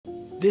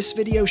This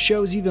video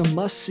shows you the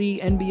must-see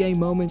NBA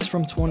moments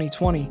from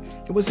 2020.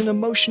 It was an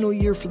emotional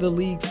year for the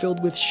league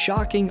filled with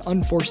shocking,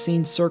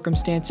 unforeseen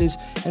circumstances,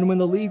 and when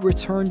the league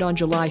returned on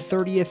July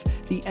 30th,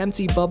 the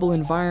empty bubble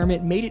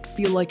environment made it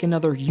feel like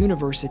another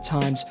universe at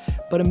times.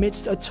 But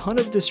amidst a ton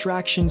of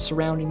distractions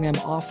surrounding them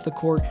off the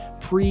court,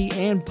 pre-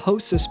 and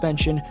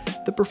post-suspension,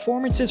 the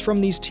performances from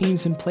these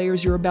teams and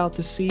players you're about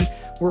to see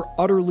were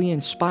utterly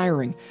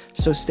inspiring.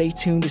 So stay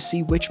tuned to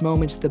see which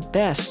moments the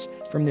best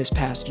from this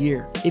past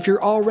year. If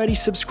you're already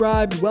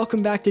subscribed,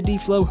 welcome back to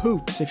D-Flow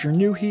Hoops. If you're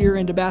new here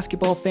and a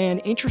basketball fan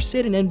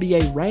interested in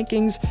NBA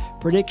rankings,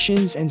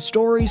 predictions, and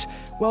stories,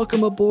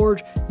 welcome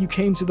aboard. You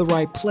came to the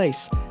right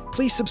place.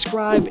 Please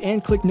subscribe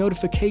and click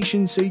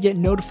notifications so you get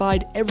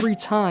notified every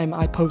time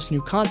I post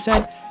new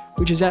content,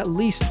 which is at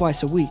least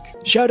twice a week.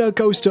 Shoutout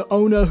goes to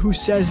Ona, who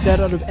says that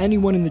out of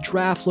anyone in the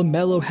draft,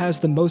 LaMelo has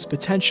the most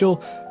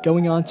potential,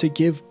 going on to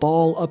give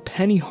Ball a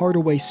Penny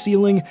Hardaway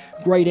ceiling.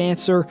 Great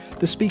answer.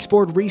 The Speaks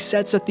board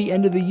resets at the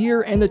end of the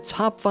year, and the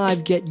top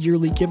 5 get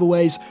yearly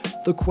giveaways.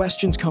 The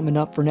questions coming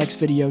up for next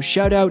video.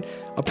 Shoutout,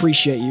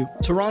 appreciate you.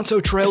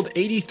 Toronto trailed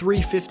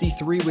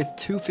 83-53 with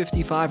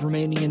 2:55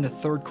 remaining in the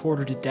third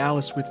quarter to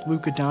Dallas with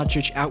Luka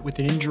Doncic out with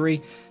an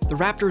injury. The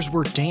Raptors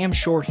were damn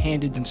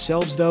short-handed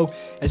themselves though,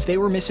 as they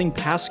were missing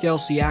Pascal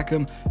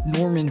Siakam,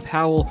 Norman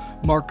Powell,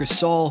 Marc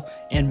Gasol,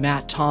 and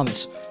Matt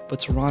Thomas. But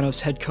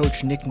Toronto's head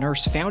coach Nick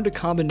Nurse found a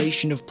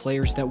combination of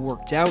players that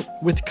worked out,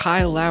 with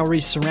Kyle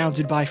Lowry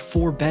surrounded by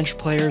 4 bench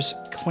players,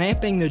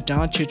 clamping the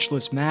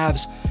Doncic-less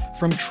Mavs.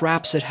 From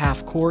traps at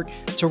half court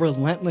to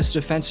relentless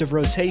defensive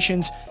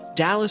rotations,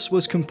 Dallas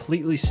was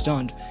completely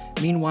stunned.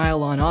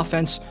 Meanwhile, on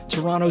offense,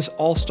 Toronto's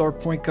all-star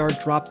point guard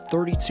dropped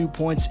 32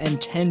 points and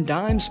 10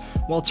 dimes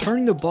while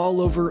turning the ball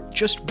over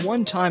just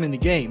 1 time in the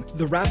game.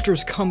 The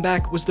Raptors'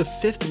 comeback was the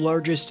 5th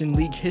largest in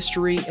league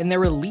history, and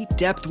their elite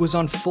depth was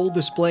on full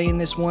display in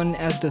this one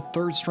as the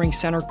third-string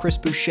center Chris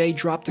Boucher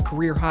dropped a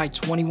career-high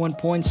 21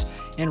 points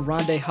and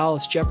Rondae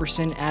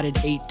Hollis-Jefferson added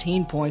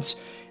 18 points.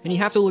 And you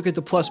have to look at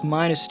the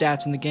plus-minus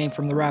stats in the game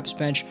from the Raps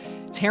bench.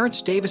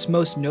 Terrence Davis,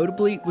 most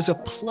notably, was a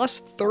plus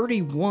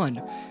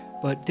 31.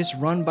 But this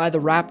run by the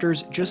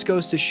Raptors just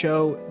goes to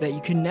show that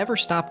you can never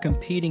stop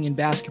competing in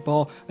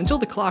basketball until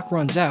the clock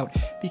runs out,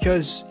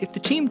 because if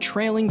the team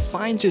trailing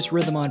finds its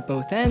rhythm on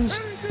both ends,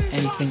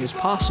 anything is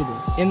possible.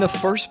 In the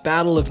first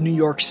battle of New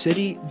York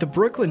City, the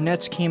Brooklyn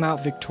Nets came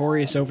out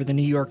victorious over the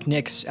New York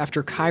Knicks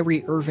after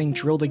Kyrie Irving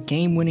drilled a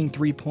game-winning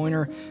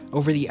three-pointer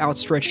over the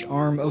outstretched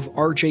arm of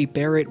RJ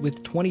Barrett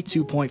with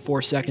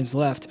 22.4 seconds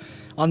left.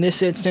 On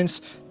this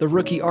instance, the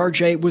rookie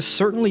RJ was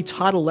certainly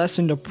taught a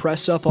lesson to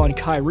press up on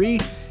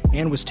Kyrie,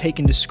 and was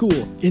taken to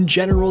school. In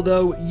general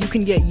though, you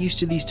can get used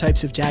to these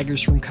types of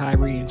daggers from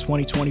Kyrie in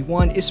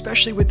 2021,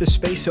 especially with the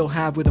space he'll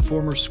have with a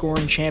former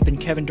scoring champion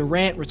Kevin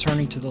Durant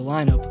returning to the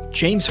lineup.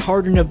 James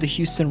Harden of the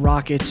Houston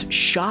Rockets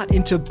shot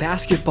into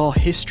basketball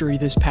history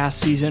this past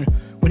season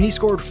when he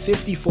scored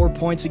 54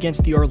 points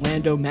against the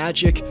Orlando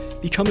Magic,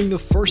 becoming the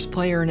first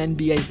player in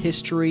NBA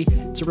history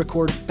to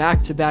record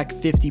back-to-back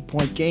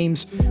 50-point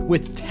games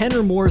with 10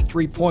 or more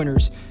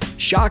three-pointers.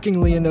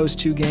 Shockingly, in those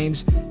 2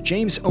 games,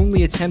 James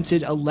only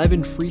attempted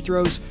 11 free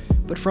throws,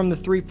 but from the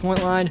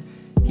three-point line,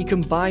 he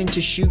combined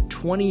to shoot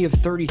 20 of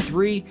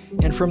 33,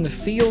 and from the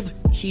field,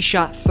 he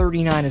shot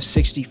 39 of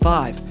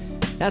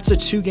 65. That's a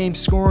 2-game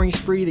scoring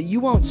spree that you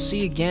won't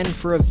see again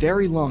for a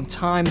very long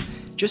time.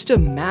 Just a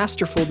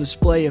masterful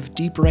display of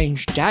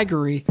deep-range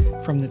daggery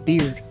from the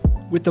Beard.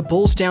 With the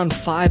Bulls down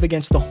 5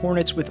 against the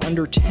Hornets with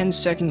under 10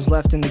 seconds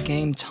left in the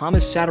game,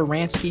 Thomas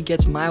Satoransky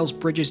gets Miles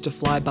Bridges to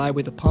fly by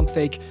with a pump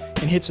fake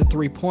and hits a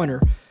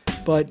three-pointer.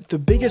 But the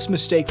biggest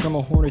mistake from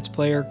a Hornets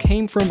player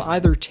came from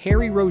either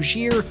Terry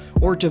Rozier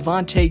or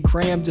Devontae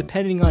Graham,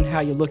 depending on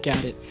how you look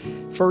at it.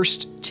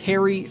 First,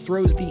 Terry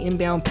throws the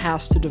inbound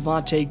pass to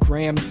Devontae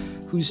Graham,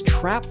 who's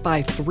trapped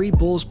by 3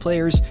 Bulls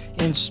players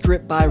and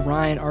stripped by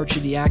Ryan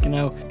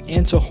Arcidiacono.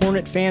 And to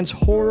Hornet fans'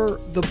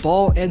 horror, the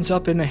ball ends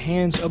up in the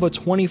hands of a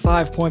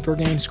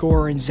 25-point-per-game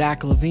scorer in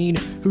Zach LaVine,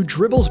 who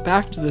dribbles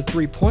back to the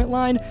three-point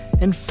line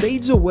and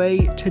fades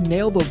away to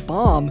nail the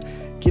bomb,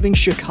 giving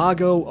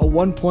Chicago a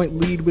 1-point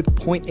lead with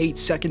 0.8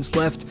 seconds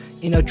left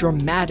in a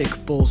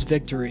dramatic Bulls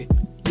victory.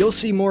 You'll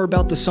see more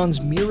about the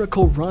Suns'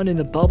 miracle run in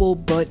the bubble,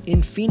 but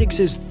in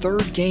Phoenix's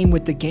 3rd game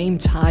with the game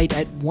tied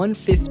at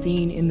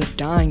 1:15 in the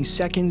dying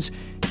seconds,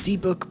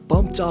 D-Book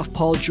bumped off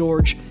Paul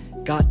George,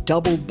 got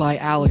doubled by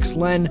Alex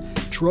Len,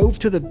 drove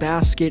to the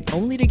basket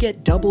only to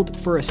get doubled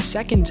for a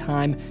second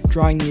time,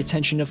 drawing the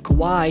attention of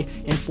Kawhi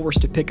and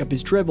forced to pick up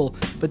his dribble.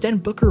 But then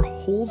Booker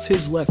holds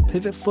his left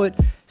pivot foot,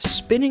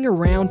 spinning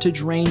around to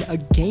drain a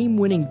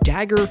game-winning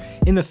dagger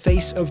in the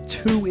face of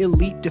 2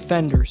 elite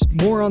defenders.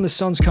 More on the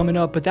Suns coming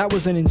up, but that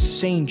was an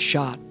insane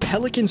shot.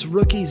 Pelicans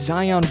rookie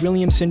Zion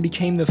Williamson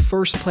became the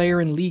first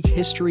player in league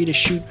history to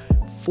shoot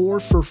 4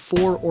 for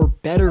 4 or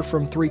better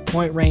from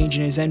three-point range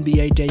in his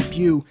NBA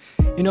debut.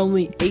 In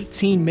only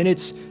 18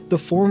 minutes, The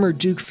former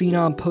Duke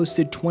phenom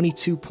posted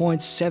 22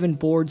 points, 7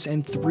 boards,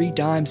 and 3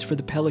 dimes for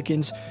the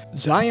Pelicans.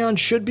 Zion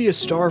should be a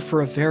star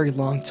for a very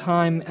long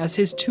time, as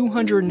his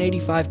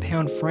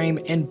 285-pound frame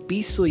and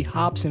beastly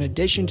hops in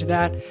addition to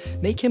that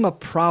make him a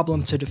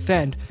problem to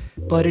defend.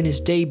 But in his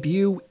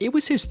debut, it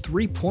was his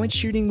 3-point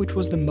shooting which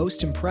was the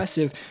most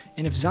impressive,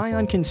 and if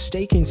Zion can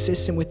stay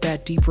consistent with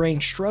that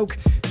deep-range stroke,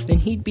 then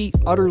he'd be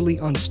utterly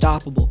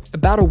unstoppable.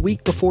 About a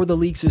week before the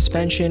league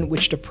suspension,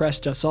 which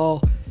depressed us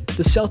all,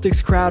 the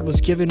Celtics crowd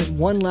was given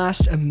one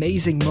last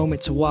amazing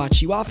moment to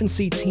watch. You often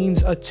see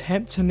teams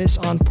attempt to miss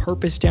on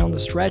purpose down the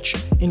stretch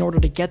in order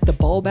to get the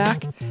ball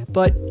back,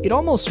 but it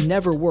almost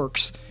never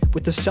works.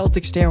 With the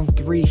Celtics down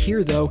 3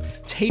 here though,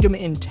 Tatum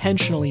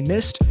intentionally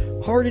missed,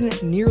 Harden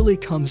nearly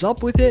comes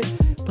up with it,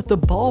 but the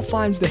ball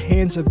finds the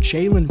hands of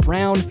Jaylen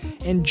Brown,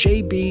 and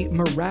JB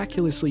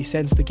miraculously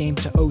sends the game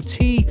to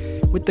OT,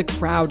 with the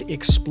crowd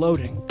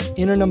exploding.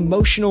 In an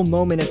emotional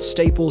moment at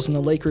Staples in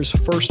the Lakers'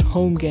 first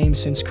home game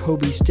since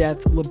Kobe's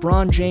death,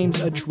 LeBron James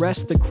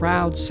addressed the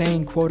crowd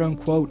saying,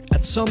 quote-unquote,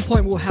 "At some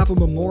point we'll have a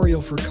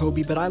memorial for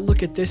Kobe, but I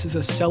look at this as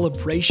a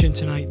celebration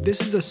tonight.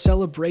 This is a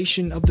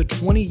celebration of the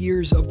 20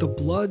 years of the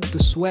blood,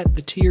 the sweat,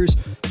 the tears,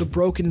 the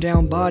broken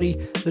down body,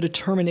 the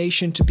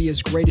determination to be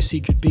as great as he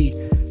could be.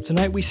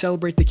 Tonight we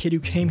celebrate the kid who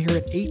came here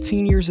at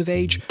 18 years of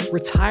age,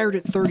 retired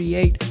at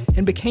 38,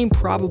 and became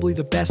probably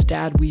the best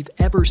dad we've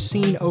ever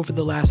seen over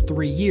the last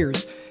 3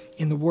 years.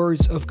 In the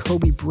words of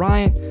Kobe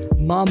Bryant,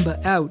 Mamba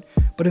out,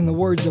 but in the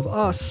words of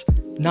us,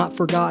 not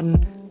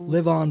forgotten,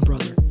 live on,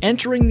 brother."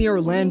 Entering the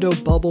Orlando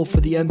bubble for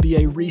the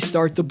NBA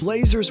restart, the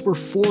Blazers were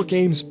 4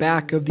 games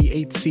back of the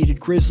 8th-seeded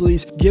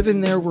Grizzlies.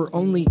 Given there were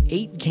only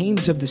 8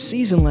 games of the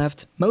season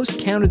left, most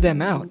counted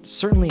them out.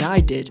 Certainly I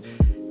did.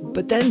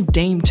 But then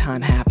Dame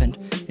time happened.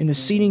 In the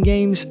seeding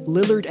games,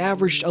 Lillard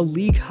averaged a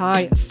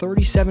league-high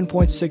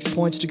 37.6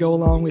 points to go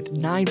along with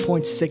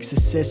 9.6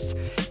 assists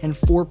and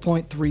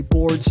 4.3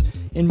 boards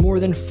in more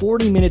than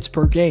 40 minutes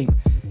per game.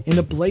 In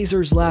the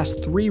Blazers'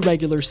 last 3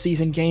 regular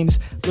season games,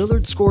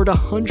 Lillard scored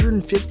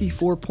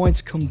 154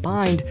 points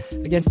combined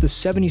against the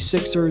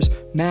 76ers,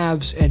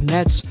 Mavs, and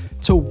Nets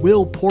to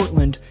will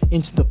Portland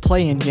into the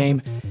play-in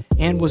game,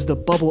 and was the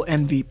bubble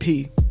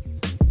MVP.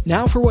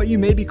 Now for what you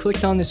maybe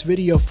clicked on this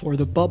video for,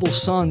 the Bubble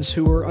Suns,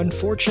 who were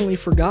unfortunately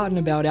forgotten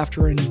about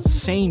after an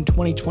insane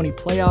 2020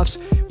 playoffs,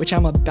 which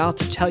I'm about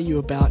to tell you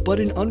about. But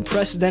in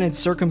unprecedented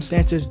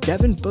circumstances,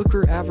 Devin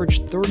Booker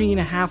averaged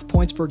 30.5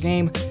 points per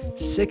game,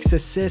 6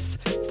 assists,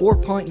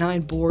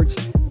 4.9 boards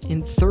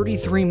in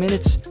 33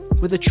 minutes,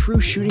 with a true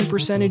shooting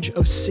percentage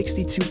of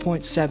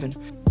 62.7.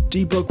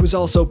 D-Book was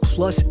also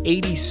plus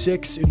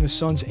 86 in the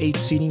Suns' 8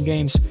 seeding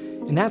games.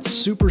 And that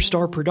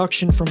superstar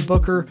production from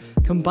Booker,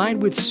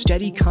 combined with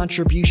steady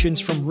contributions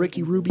from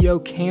Ricky Rubio,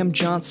 Cam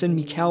Johnson,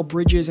 Mikal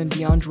Bridges, and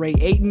DeAndre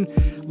Ayton,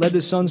 led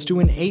the Suns to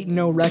an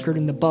 8-0 record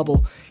in the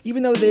bubble.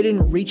 Even though they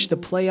didn't reach the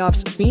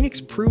playoffs, Phoenix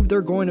proved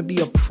they're going to be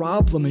a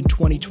problem in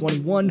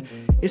 2021,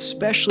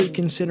 especially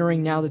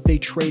considering now that they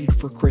traded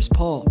for Chris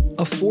Paul.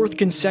 A 4th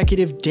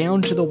consecutive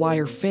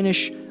down-to-the-wire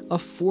finish, a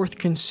 4th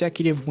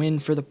consecutive win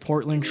for the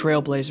Portland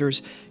Trail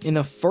Blazers in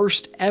the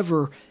first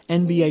ever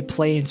NBA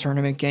play-in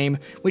tournament game,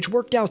 which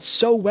worked out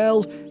so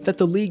well that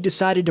the league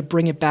decided to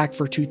bring it back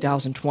for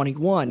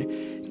 2021.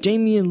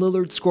 Damian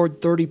Lillard scored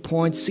 30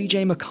 points,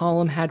 CJ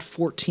McCollum had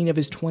 14 of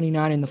his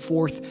 29 in the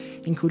 4th,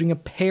 including a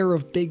pair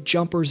of big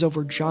jumpers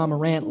over Ja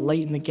Morant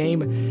late in the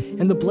game,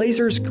 and the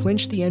Blazers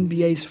clinched the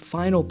NBA's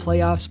final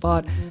playoff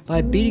spot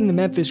by beating the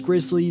Memphis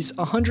Grizzlies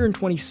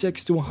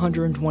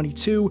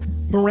 126-122.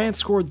 Morant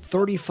scored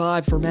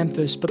 35 for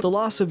Memphis, but the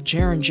loss of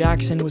Jaren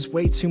Jackson was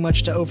way too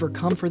much to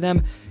overcome for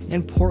them,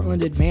 and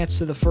Portland advanced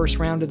to the first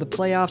round of the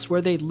playoffs,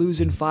 where they'd lose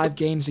in 5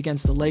 games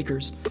against the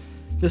Lakers.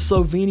 The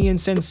Slovenian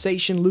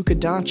sensation Luka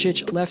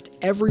Doncic left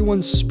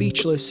everyone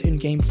speechless in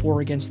Game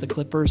 4 against the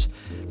Clippers.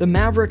 The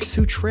Mavericks,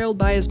 who trailed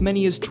by as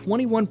many as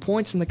 21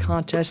 points in the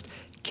contest,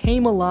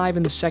 came alive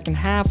in the second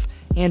half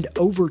and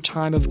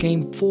overtime of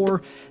Game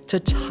 4 to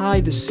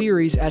tie the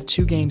series at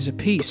 2 games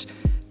apiece.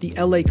 The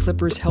LA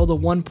Clippers held a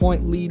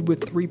 1-point lead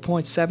with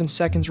 3.7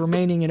 seconds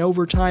remaining in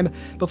overtime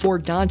before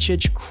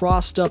Doncic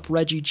crossed up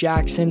Reggie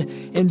Jackson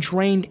and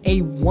drained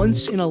a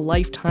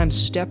once-in-a-lifetime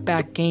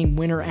step-back game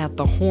winner at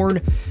the horn.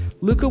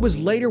 Luka was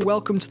later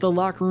welcomed to the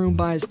locker room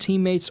by his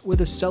teammates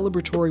with a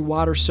celebratory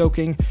water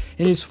soaking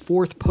in his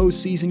 4th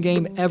postseason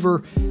game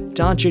ever.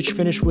 Doncic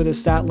finished with a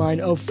stat line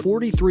of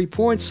 43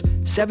 points,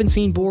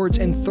 17 boards,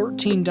 and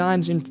 13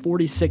 dimes in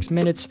 46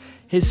 minutes,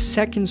 his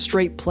 2nd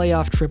straight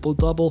playoff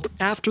triple-double.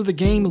 After the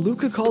game,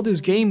 Luka called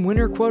his game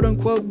winner,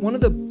 quote-unquote, one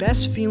of the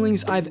best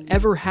feelings I've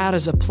ever had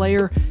as a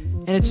player,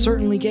 and it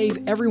certainly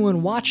gave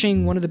everyone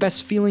watching one of the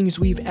best feelings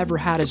we've ever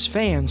had as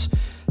fans.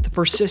 The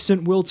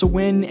persistent will to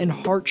win and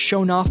heart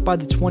shown off by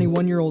the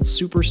 21-year-old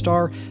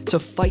superstar to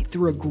fight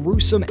through a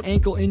gruesome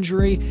ankle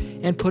injury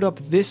and put up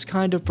this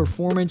kind of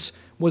performance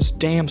was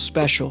damn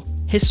special.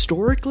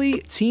 Historically,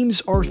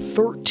 teams are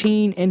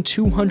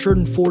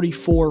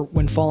 13-244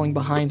 when falling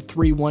behind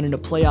 3-1 in a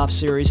playoff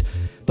series,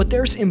 But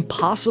there's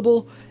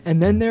impossible,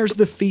 and then there's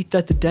the feat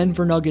that the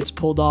Denver Nuggets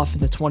pulled off in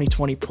the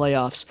 2020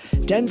 playoffs.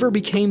 Denver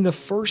became the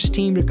first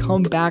team to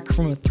come back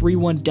from a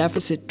 3-1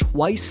 deficit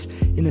twice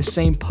in the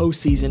same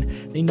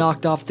postseason. They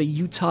knocked off the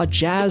Utah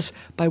Jazz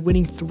by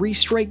winning 3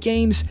 straight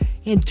games,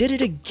 and did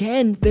it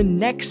again the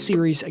next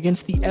series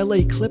against the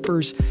LA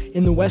Clippers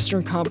in the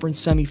Western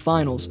Conference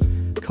semifinals.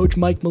 Coach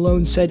Mike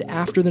Malone said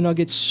after the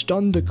Nuggets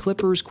stunned the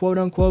Clippers, quote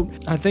unquote,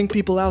 "I think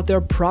people out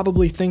there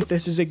probably think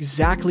this is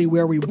exactly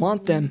where we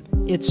want them.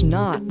 It's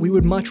not. We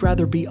would much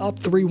rather be up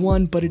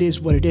 3-1, but it is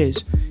what it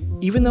is."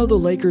 Even though the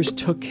Lakers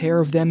took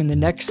care of them in the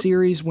next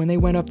series when they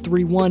went up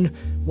 3-1,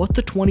 what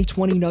the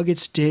 2020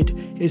 Nuggets did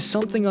is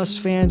something us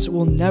fans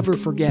will never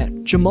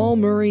forget. Jamal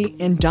Murray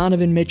and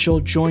Donovan Mitchell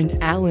joined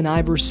Allen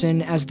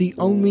Iverson as the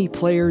only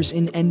players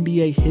in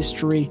NBA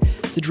history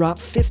to drop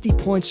 50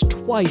 points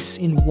twice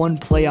in one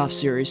playoff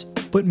series.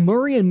 But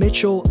Murray and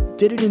Mitchell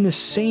did it in the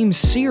same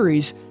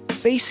series,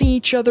 facing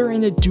each other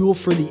in a duel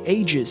for the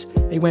ages.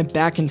 They went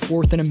back and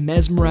forth in a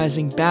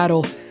mesmerizing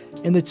battle,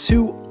 and the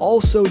two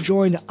also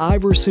joined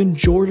Iverson,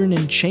 Jordan,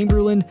 and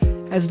Chamberlain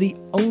as the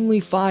only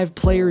 5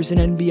 players in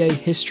NBA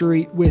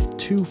history with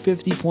 2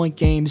 50-point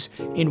games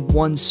in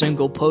one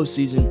single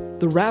postseason.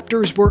 The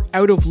Raptors were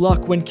out of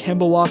luck when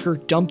Kemba Walker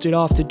dumped it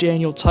off to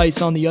Daniel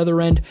Tice on the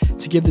other end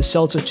to give the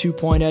Celtics a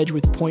 2-point edge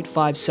with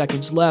 0.5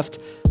 seconds left.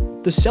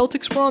 The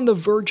Celtics were on the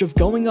verge of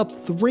going up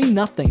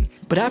 3-0,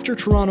 but after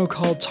Toronto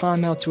called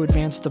timeout to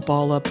advance the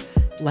ball up,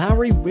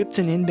 Lowry whipped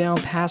an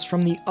inbound pass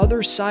from the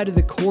other side of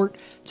the court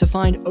to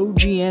find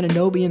OG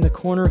Anunoby in the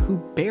corner,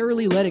 who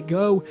barely let it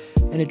go,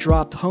 and it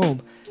dropped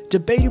home.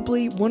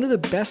 Debatably one of the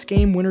best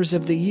game winners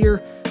of the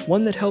year,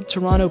 one that helped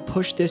Toronto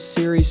push this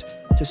series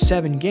to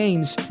 7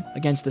 games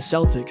against the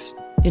Celtics.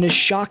 In a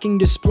shocking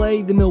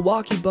display, the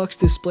Milwaukee Bucks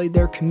displayed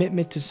their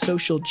commitment to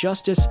social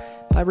justice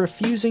by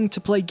refusing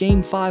to play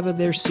Game 5 of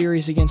their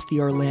series against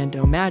the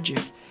Orlando Magic.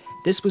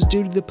 This was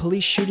due to the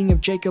police shooting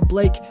of Jacob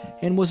Blake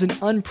and was an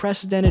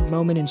unprecedented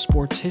moment in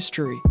sports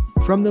history.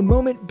 From the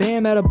moment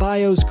Bam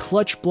Adebayo's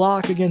clutch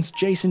block against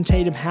Jason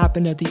Tatum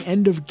happened at the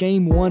end of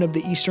Game 1 of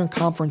the Eastern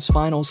Conference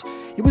Finals,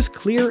 it was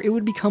clear it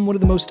would become one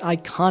of the most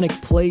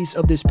iconic plays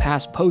of this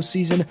past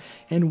postseason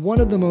and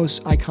one of the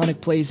most iconic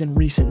plays in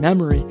recent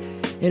memory.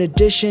 In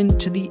addition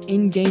to the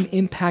in-game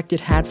impact it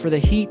had for the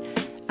Heat,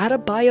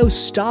 Adebayo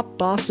stopped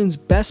Boston's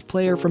best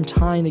player from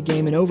tying the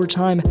game in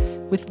overtime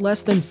with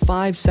less than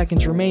 5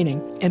 seconds remaining.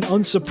 And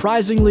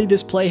unsurprisingly,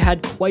 this play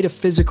had quite a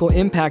physical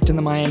impact on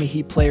the Miami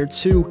Heat player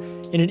too.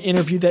 In an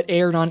interview that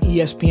aired on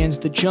ESPN's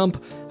The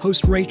Jump,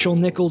 host Rachel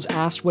Nichols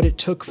asked what it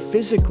took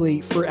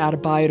physically for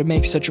Adebayo to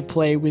make such a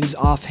play with his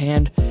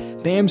offhand.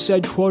 Bam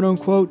said, quote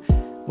unquote,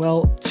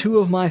 "Well, 2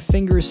 of my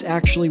fingers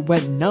actually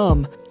went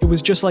numb. It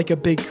was just like a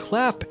big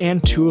clap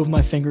and 2 of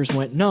my fingers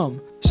went numb."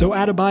 So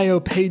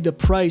Adebayo paid the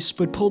price,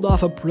 but pulled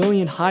off a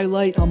brilliant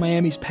highlight on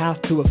Miami's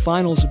path to a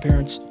finals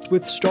appearance.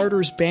 With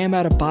starters Bam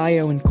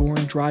Adebayo and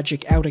Goran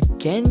Dragic out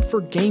again for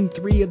Game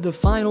 3 of the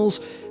finals,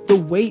 the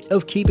weight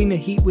of keeping the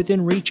Heat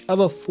within reach of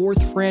a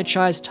 4th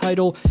franchise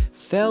title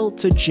fell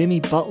to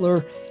Jimmy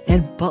Butler,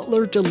 and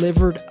Butler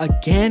delivered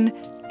again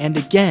and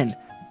again.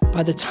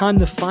 By the time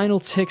the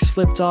final ticks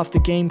flipped off the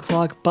game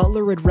clock,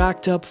 Butler had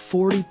racked up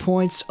 40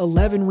 points,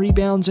 11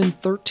 rebounds, and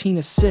 13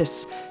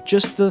 assists,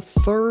 just the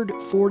 3rd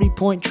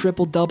 40-point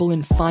triple-double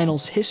in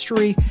finals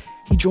history.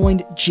 He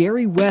joined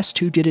Jerry West,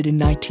 who did it in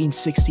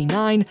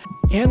 1969,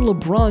 and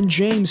LeBron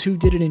James, who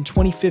did it in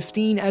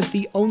 2015, as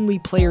the only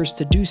players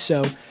to do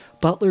so.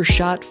 Butler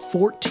shot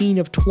 14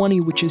 of 20,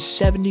 which is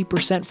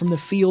 70% from the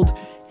field,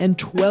 and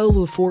 12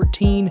 of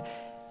 14,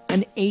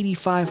 an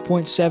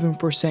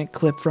 85.7%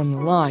 clip from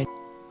the line.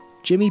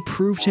 Jimmy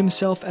proved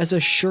himself as a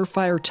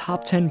surefire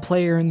top 10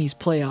 player in these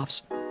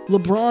playoffs.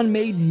 LeBron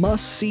made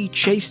must-see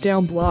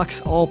chase-down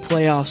blocks all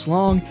playoffs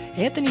long.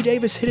 Anthony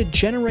Davis hit a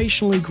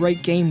generationally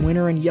great game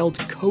winner and yelled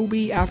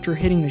Kobe after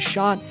hitting the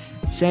shot,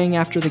 saying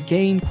after the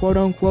game, quote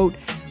unquote,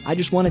 "I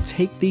just want to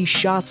take these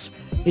shots.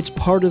 It's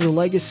part of the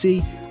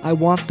legacy. I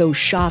want those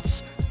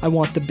shots. I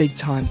want the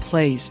big-time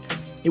plays."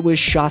 It was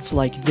shots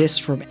like this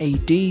from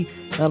AD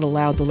that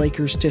allowed the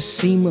Lakers to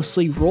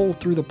seamlessly roll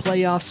through the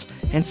playoffs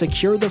and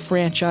secure the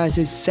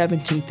franchise's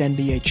 17th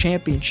NBA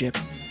championship.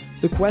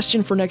 The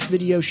question for next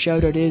video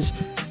shoutout is,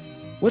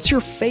 what's your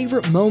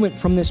favorite moment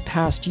from this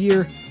past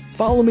year?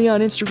 Follow me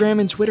on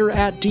Instagram and Twitter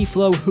at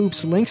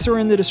DFlowHoops. Links are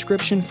in the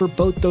description for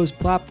both those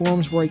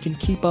platforms where you can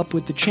keep up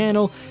with the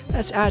channel.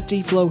 That's at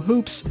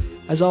DFlowHoops.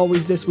 As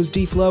always, this was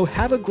DFlow.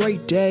 Have a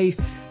great day,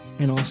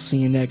 and I'll see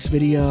you next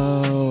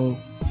video.